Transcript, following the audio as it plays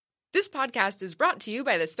This podcast is brought to you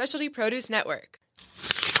by the Specialty Produce Network.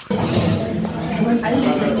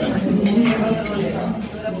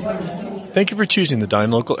 Thank you for choosing the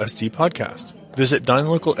Dine Local ST podcast. Visit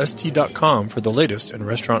dinelocalst.com for the latest in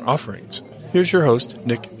restaurant offerings. Here's your host,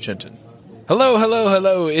 Nick Shinton.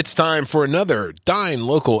 Hello. It's time for another Dine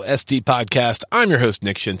Local SD podcast. I'm your host,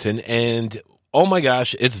 Nick Shinton, and oh my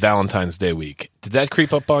gosh, it's Valentine's Day week. Did that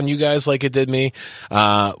creep up on you guys like it did me?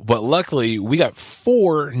 But luckily, we got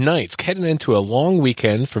 4 nights heading into a long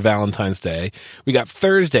weekend for Valentine's Day. We got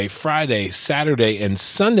Thursday, Friday, Saturday, and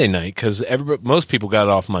Sunday night because most people got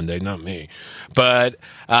off Monday, not me. But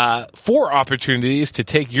 4 opportunities to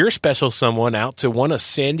take your special someone out to one of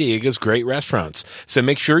San Diego's great restaurants. So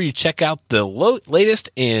make sure you check out the latest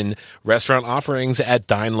in restaurant offerings at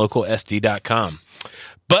dinelocalsd.com.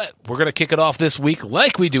 But we're going to kick it off this week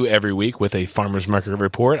like we do every week with a Farmer's Market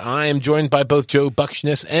Report. I am joined by both Joe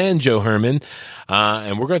Buckshness and Joe Herman,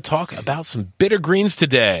 and we're going to talk about some bitter greens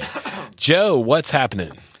today. Joe, what's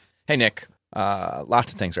happening? Hey, Nick.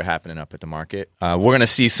 Lots of things are happening up at the market. We're going to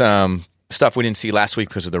see some stuff we didn't see last week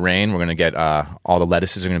because of the rain. We're going to get all the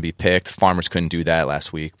lettuces are going to be picked. Farmers couldn't do that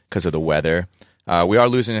last week because of the weather. We are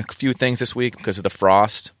losing a few things this week because of the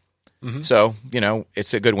frost. Mm-hmm. So,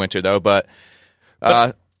 it's a good winter, though, but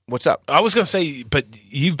what's up? I was going to say, but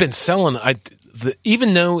you've been selling,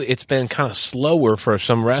 even though it's been kind of slower for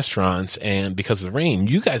some restaurants and because of the rain,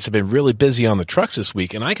 you guys have been really busy on the trucks this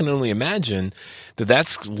week, and I can only imagine that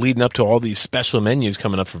that's leading up to all these special menus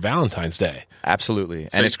coming up for Valentine's Day. Absolutely.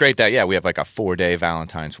 And it's great that, we have like a 4-day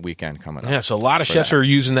Valentine's weekend coming up. Yeah, so a lot of chefs are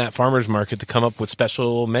using that farmer's market to come up with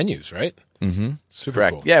special menus, right? Mm-hmm. Super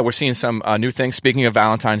Correct. Cool. Yeah, we're seeing some new things. Speaking of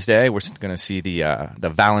Valentine's Day, we're going to see the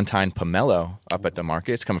Valentine Pomelo up at the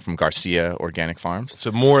market. It's coming from Garcia Organic Farms.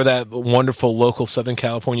 So more of that wonderful local Southern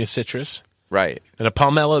California citrus. Right. And a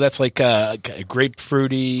pomelo, that's like a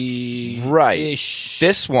grapefruity-ish. Right.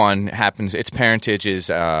 This one happens, its parentage is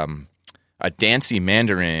a Dancy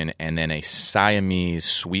Mandarin and then a Siamese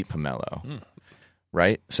sweet pomelo. Mm.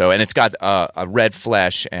 Right? So, and it's got a red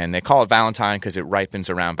flesh, and they call it Valentine because it ripens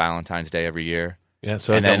around Valentine's Day every year. Yeah,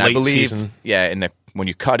 so and then I believe, season. and when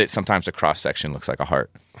you cut it, sometimes the cross-section looks like a heart.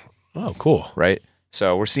 Oh, cool. Right?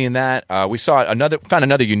 So we're seeing that. We found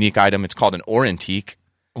another unique item. It's called an Orantique.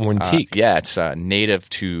 Orantique? Yeah, it's native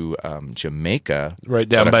to Jamaica. Right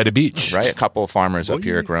down by the beach. Right? A couple of farmers up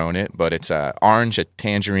here are growing it, but it's orange, a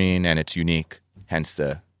tangerine, and it's unique, hence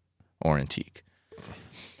the Orantique.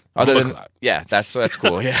 That's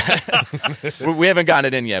cool. Yeah, we haven't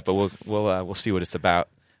gotten it in yet, but we'll see what it's about.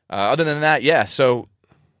 Other than that, so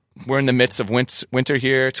we're in the midst of winter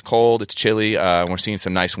here. It's cold, it's chilly. We're seeing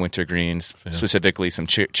some nice winter greens, specifically some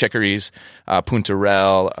chicories,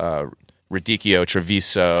 puntarelle, radicchio,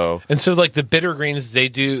 treviso. And so, like the bitter greens, they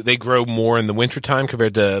grow more in the wintertime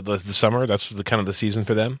compared to the summer. That's the kind of the season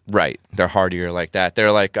for them. Right, they're hardier like that.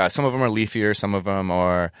 They're like some of them are leafier, some of them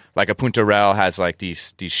are like a puntarelle has like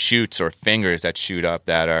these shoots or fingers that shoot up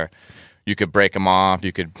that are you could break them off,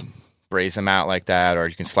 you could braise them out like that, or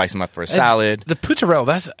you can slice them up for a salad. The puntarelle,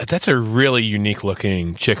 that's a really unique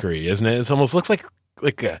looking chicory, isn't it? It almost looks like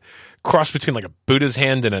a cross between like a Buddha's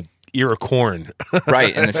hand and a ear of corn.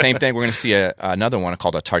 Right, and the same thing, we're going to see another one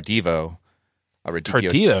called a Tardivo. A radicchio.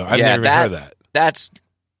 Tardivo? I've never heard of that. That's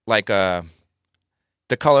like the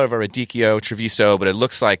color of a radicchio treviso, but it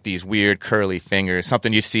looks like these weird curly fingers,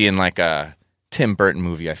 something you see in like a Tim Burton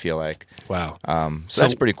movie, I feel like. Wow. So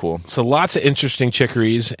that's pretty cool. So lots of interesting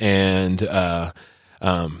chicories and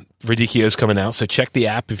radicchios coming out. So check the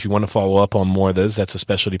app if you want to follow up on more of those. That's a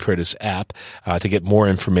Specialty Produce app to get more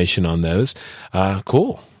information on those.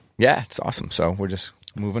 Cool. Yeah, it's awesome. So we're just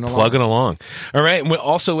moving along. Plugging along. All right. And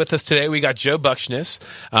also with us today, we got Joe Buckshness.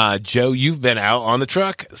 Joe, you've been out on the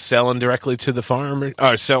truck selling directly to the farmer,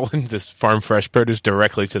 or selling this farm fresh produce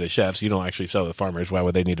directly to the chefs. You don't actually sell to the farmers. Why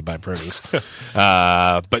would they need to buy produce?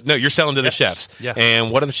 But no, you're selling to the chefs. Yeah.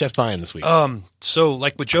 And what are the chefs buying this week? So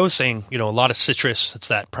like what Joe's saying, a lot of citrus. It's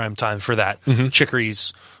that prime time for that. Mm-hmm.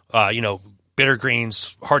 Chicories, bitter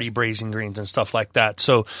greens, hearty braising greens, and stuff like that.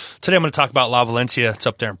 So today I'm going to talk about La Valencia. It's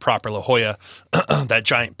up there in Proper La Jolla, that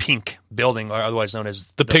giant pink building, or otherwise known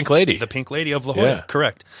as the Pink Lady. The Pink Lady of La Jolla, yeah.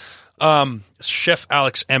 Correct. Chef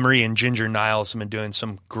Alex Emery and Ginger Niles have been doing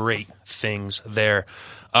some great things there.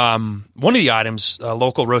 One of the items,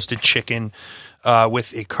 local roasted chicken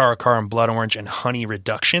with a caracara and blood orange and honey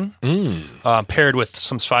reduction, paired with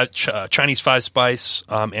some Chinese 5-spice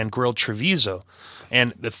and grilled treviso.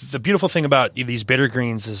 And the beautiful thing about these bitter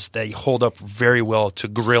greens is they hold up very well to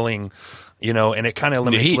grilling, and it kind of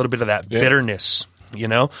eliminates a little bit of that bitterness you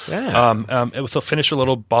know? Yeah. With a finish with a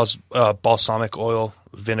little balsamic oil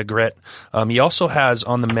vinaigrette. He also has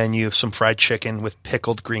on the menu some fried chicken with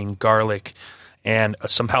pickled green garlic and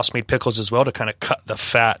some house-made pickles as well to kind of cut the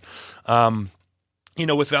fat. You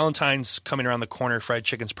know, with Valentine's coming around the corner, fried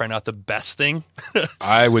chicken's probably not the best thing.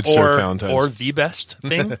 I would serve Valentine's. Or the best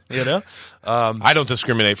thing, you know? I don't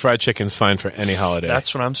discriminate. Fried chicken's fine for any holiday.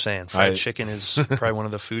 That's what I'm saying. Fried chicken is probably one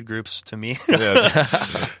of the food groups to me. Yeah.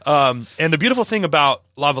 And the beautiful thing about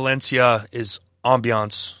La Valencia is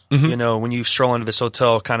ambiance. You know, when you stroll into this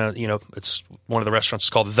hotel, kind of, you know, it's one of the restaurants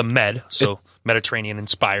called The Med, so Mediterranean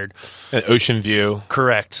inspired. An ocean view.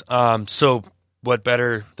 Correct. So what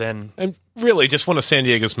better than... And really, just one of San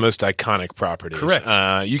Diego's most iconic properties.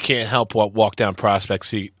 Correct. You can't help but walk down Prospect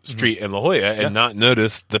Street in La Jolla and not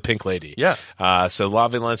notice the Pink Lady. Yeah. So La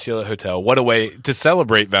Valencia Hotel, what a way to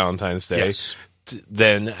celebrate Valentine's Day. Yes.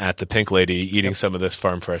 Then at the Pink Lady, eating some of this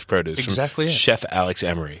farm fresh produce. Exactly From it. Chef Alex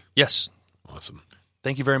Emery. Yes. Awesome.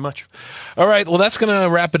 Thank you very much. All right. Well, that's going to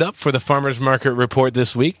wrap it up for the Farmers Market Report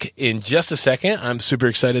this week. In just a second, I'm super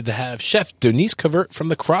excited to have Chef Denise Covert from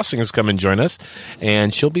The Crossings come and join us.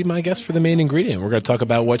 And she'll be my guest for the main ingredient. We're going to talk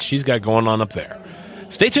about what she's got going on up there.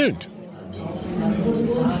 Stay tuned.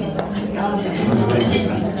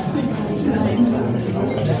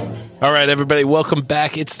 All right, everybody, welcome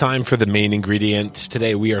back. It's time for the main ingredient.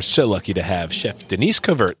 Today, we are so lucky to have Chef Denise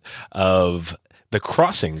Covert of The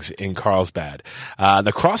Crossings in Carlsbad.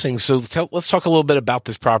 The Crossings, so let's talk a little bit about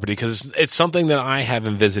this property because it's something that I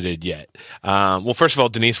haven't visited yet. Well, first of all,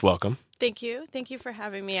 Denise, welcome. Thank you. Thank you for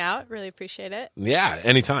having me out. Really appreciate it. Yeah,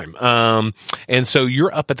 anytime. And so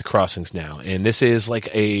you're up at The Crossings now, and this is like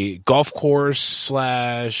a golf course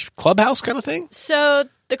 / clubhouse kind of thing? So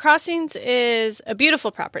The Crossings is a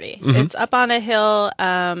beautiful property. It's up on a hill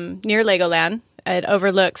near Legoland. It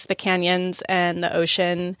overlooks the canyons and the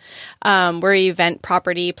ocean. We're an event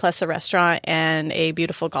property plus a restaurant and a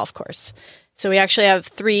beautiful golf course. So we actually have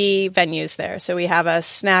 3 venues there. So we have a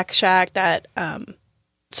snack shack that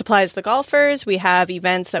supplies the golfers. We have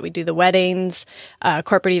events that we do the weddings,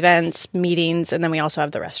 corporate events, meetings, and then we also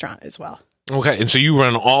have the restaurant as well. Okay, and so you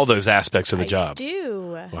run all those aspects of the job. I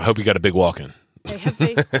do. Well, I hope you got a big walk-in. I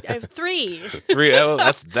have 3. 3,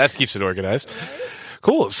 that keeps it organized.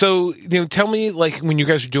 Cool. So, tell me, like, when you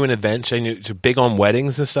guys are doing events, and you're big on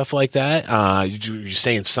weddings and stuff like that. You're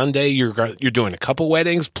saying Sunday you're doing a couple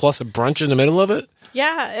weddings plus a brunch in the middle of it?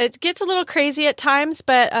 Yeah, it gets a little crazy at times,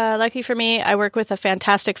 but lucky for me, I work with a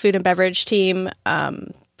fantastic food and beverage team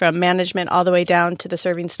from management all the way down to the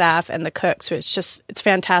serving staff and the cooks. So it's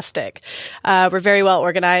fantastic. We're very well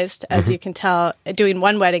organized. As you can tell, doing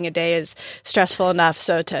one wedding a day is stressful enough.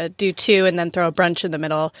 So to do 2 and then throw a brunch in the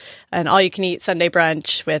middle, and all you can eat Sunday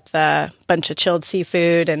brunch with a bunch of chilled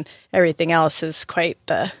seafood and everything else is quite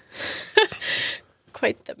the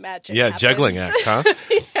magic. Yeah, happens. juggling act, huh?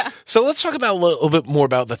 Yeah. So let's talk about a little bit more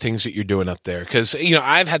about the things that you're doing up there. Because,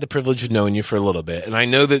 I've had the privilege of knowing you for a little bit, and I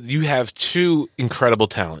know that you have 2 incredible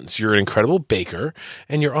talents. You're an incredible baker,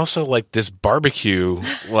 and you're also like this barbecue,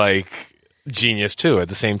 genius too at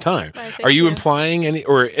the same time. Are you implying any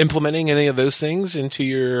or implementing any of those things into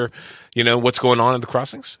your, what's going on at The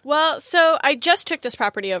Crossings? Well, so I just took this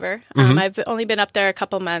property over. I've only been up there a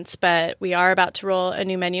couple months, but we are about to roll a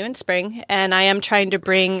new menu in spring, and I am trying to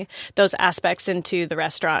bring those aspects into the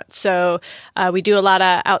restaurant. So we do a lot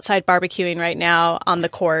of outside barbecuing right now on the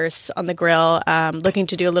course, on the grill, looking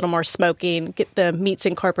to do a little more smoking, get the meats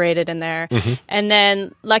incorporated in there. And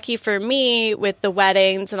then lucky for me, with the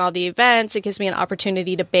weddings and all the events, it gives me an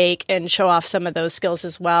opportunity to bake and show off some of those skills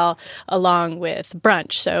as well, along with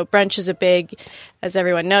brunch. So brunch is a big, as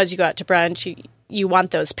everyone knows, you go out to brunch, you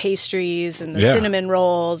want those pastries and the cinnamon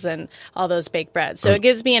rolls and all those baked breads. So it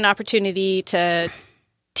gives me an opportunity to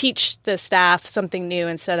teach the staff something new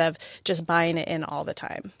instead of just buying it in all the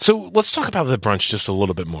time. So let's talk about the brunch just a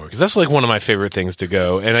little bit more, because that's like one of my favorite things to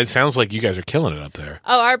go. And it sounds like you guys are killing it up there.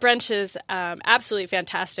 Oh, our brunch is absolutely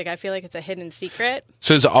fantastic. I feel like it's a hidden secret.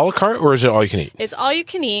 So is it a la carte or is it all you can eat? It's all you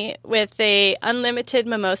can eat with a unlimited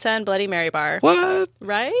mimosa and Bloody Mary bar. What?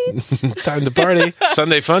 Right? Time to party.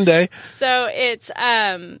 Sunday fun day. So it's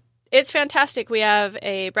fantastic. We have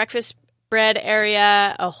a breakfast bread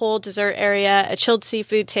area, a whole dessert area, a chilled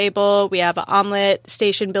seafood table. We have an omelet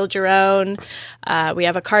station, build your own. We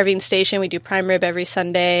have a carving station. We do prime rib every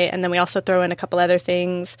Sunday. And then we also throw in a couple other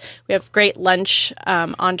things. We have great lunch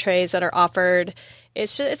entrees that are offered.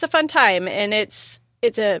 It's a fun time. And it's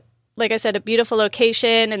a, like I said, a beautiful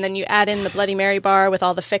location. And then you add in the Bloody Mary bar with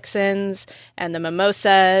all the fixins and the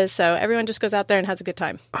mimosas. So everyone just goes out there and has a good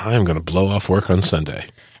time. I'm going to blow off work on Sunday.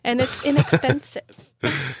 And it's inexpensive.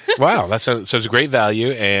 Wow, so it's a great value,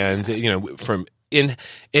 and from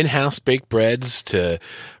in-house baked breads to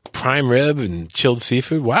prime rib and chilled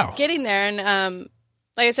seafood. Wow. Getting there. And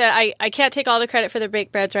like I said, I can't take all the credit for the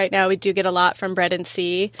baked breads right now. We do get a lot from Bread and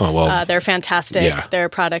Sea. Oh, well, they're fantastic. yeah. Their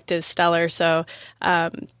product is stellar. So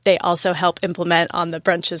they also help implement on the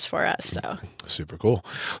brunches for us. So super cool.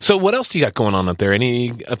 So what else do you got going on up there?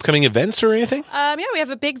 Any upcoming events or anything? yeah, we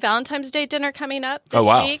have a big Valentine's Day dinner coming up this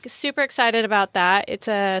wow. week. Super excited about that. It's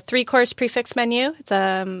a 3-course prefix menu. It's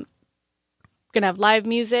going to have live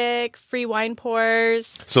music, free wine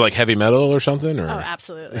pours. So like heavy metal or something? Or? Oh,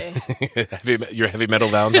 absolutely. Your heavy metal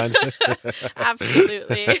Valentine's Day?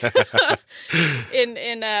 Absolutely.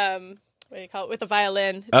 in what do you call it? With a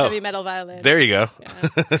violin. It's heavy metal violin. There you go.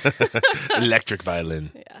 Yeah. Electric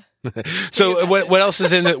violin. Yeah. So what else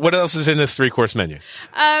is in the 3-course menu?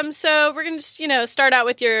 So we're gonna just start out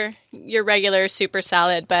with your regular super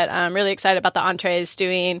salad, but I'm really excited about the entrees.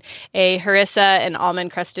 Doing a harissa and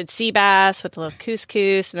almond crusted sea bass with a little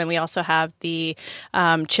couscous, and then we also have the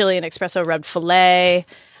chili and espresso rubbed filet.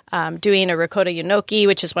 Doing a ricotta gnocchi,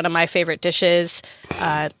 which is one of my favorite dishes.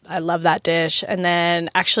 I love that dish, and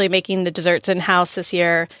then actually making the desserts in house this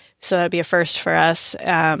year. So that'd be a first for us.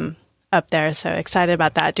 Up there, so excited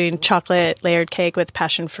about that. Doing chocolate layered cake with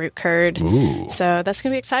passion fruit curd. Ooh. So that's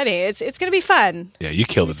gonna be exciting. It's gonna be fun. Yeah, you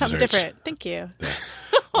kill the Something desserts. different. Thank you. Yeah.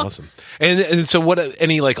 Awesome. And so what,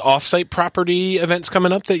 any like off-site property events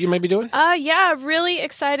coming up that you might be doing? Yeah, really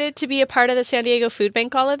excited to be a part of the San Diego Food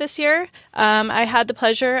Bank Gala this year. I had the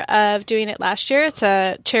pleasure of doing it last year. It's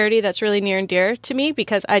a charity that's really near and dear to me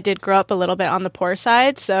because I did grow up a little bit on the poor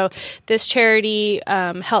side. So this charity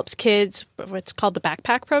helps kids, what's called the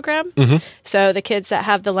backpack program. Mm-hmm. So the kids that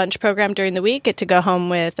have the lunch program during the week get to go home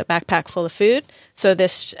with a backpack full of food. So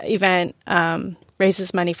this event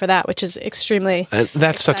raises money for that, which is extremely that's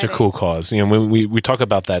exciting. Such a cool cause. When we talk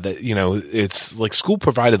about that it's like school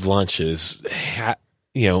provided lunches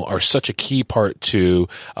are such a key part to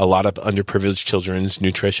a lot of underprivileged children's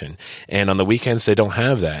nutrition. And on the weekends, they don't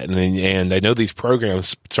have that. And I know these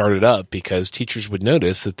programs started up because teachers would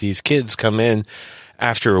notice that these kids come in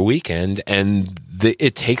after a weekend and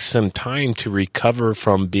it takes some time to recover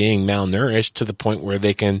from being malnourished to the point where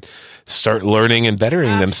they can start learning and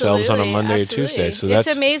bettering themselves on a Monday or Tuesday. So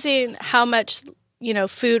it's amazing how much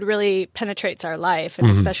food really penetrates our life, and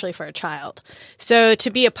especially for a child. So to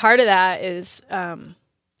be a part of that is,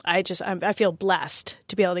 I feel blessed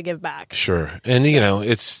to be able to give back. Sure. And,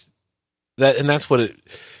 it's that, and that's what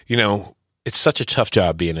it's such a tough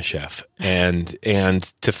job being a chef, and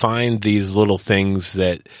to find these little things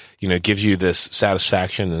that, gives you this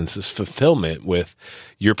satisfaction and this fulfillment with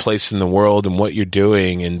your place in the world and what you're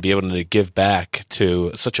doing, and be able to give back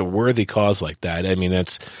to such a worthy cause like that. I mean,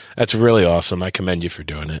 that's really awesome. I commend you for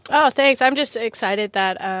doing it. Oh, thanks. I'm just excited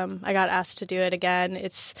that I got asked to do it again.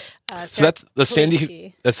 It's so that's the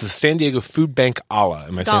San Diego Food Bank Gala.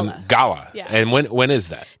 Am I saying Gala? Yeah. And when is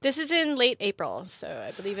that? This is in late April, so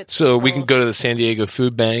I believe it's. So April. we can go to the San Diego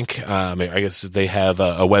Food Bank. I guess they have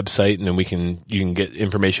a website, and then you can get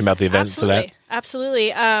information about the event. Absolutely. To that.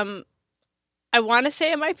 Absolutely. I want to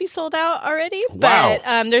say it might be sold out already, Wow.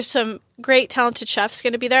 but there's some great talented chefs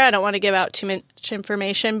going to be there. I don't want to give out too much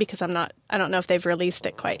information because I don't know if they've released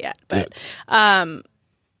it quite yet, but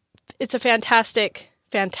it's a fantastic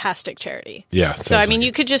charity. Yeah. So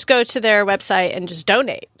you could just go to their website and just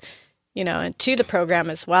donate, and to the program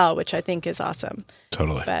as well, which I think is awesome.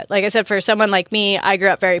 Totally. But like I said, for someone like me, I grew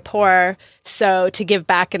up very poor. So to give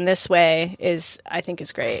back in this way I think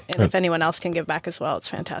is great. And if anyone else can give back as well, it's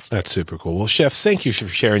fantastic. That's super cool. Well, Chef, thank you for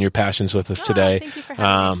sharing your passions with us today. Thank you for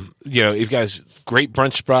having me. You guys, great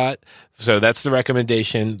brunch spot. So that's the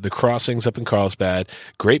recommendation. The Crossings up in Carlsbad.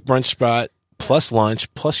 Great brunch spot. Plus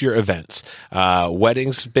lunch, plus your events.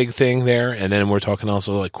 Weddings, big thing there. And then we're talking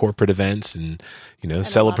also like corporate events and,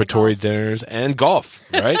 celebratory dinners and golf,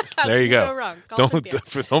 right? There you go. Go wrong. Golf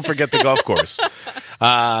Don't forget the golf course.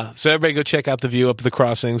 So everybody go check out the view up at the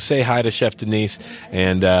Crossings. Say hi to Chef Denise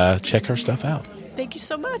and check her stuff out. Thank you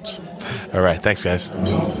so much. All right. Thanks, guys.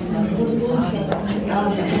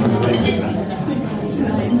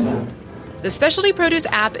 The Specialty Produce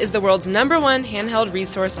app is the world's #1 handheld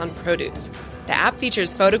resource on produce. The app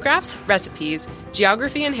features photographs, recipes,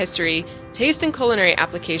 geography and history, taste and culinary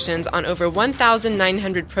applications on over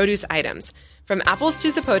 1,900 produce items. From apples to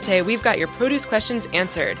zapote, we've got your produce questions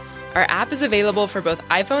answered. Our app is available for both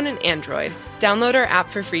iPhone and Android. Download our app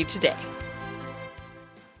for free today.